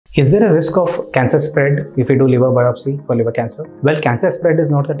Is there a risk of cancer spread if we do liver biopsy for liver cancer? Well, cancer spread is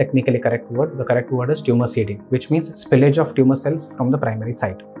not the technically correct word. The correct word is tumor seeding, which means spillage of tumor cells from the primary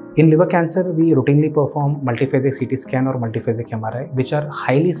site. In liver cancer, we routinely perform multiphasic CT scan or multiphasic MRI, which are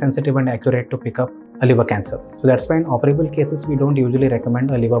highly sensitive and accurate to pick up a liver cancer. So that's why in operable cases, we don't usually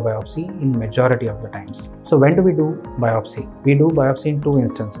recommend a liver biopsy in majority of the times. So when do we do biopsy? We do biopsy in two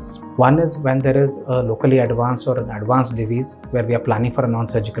instances. One is when there is a locally advanced or an advanced disease where we are planning for a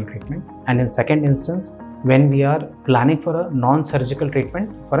non-surgical treatment. And in second instance, when we are planning for a non-surgical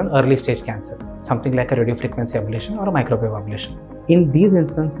treatment for an early stage cancer, something like a radiofrequency ablation or a microwave ablation. In these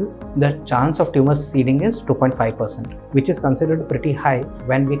instances, the chance of tumor seeding is 2.5%, which is considered pretty high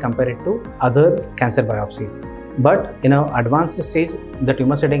when we compare it to other cancer biopsies. But in an advanced stage, the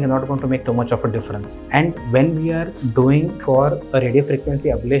tumor seeding is not going to make too much of a difference. And when we are doing for a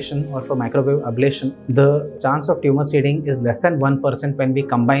radiofrequency ablation or for microwave ablation, the chance of tumor seeding is less than 1% when we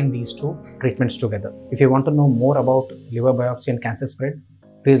combine these two treatments together. If you want to know more about liver biopsy and cancer spread,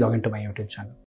 please log into my YouTube channel.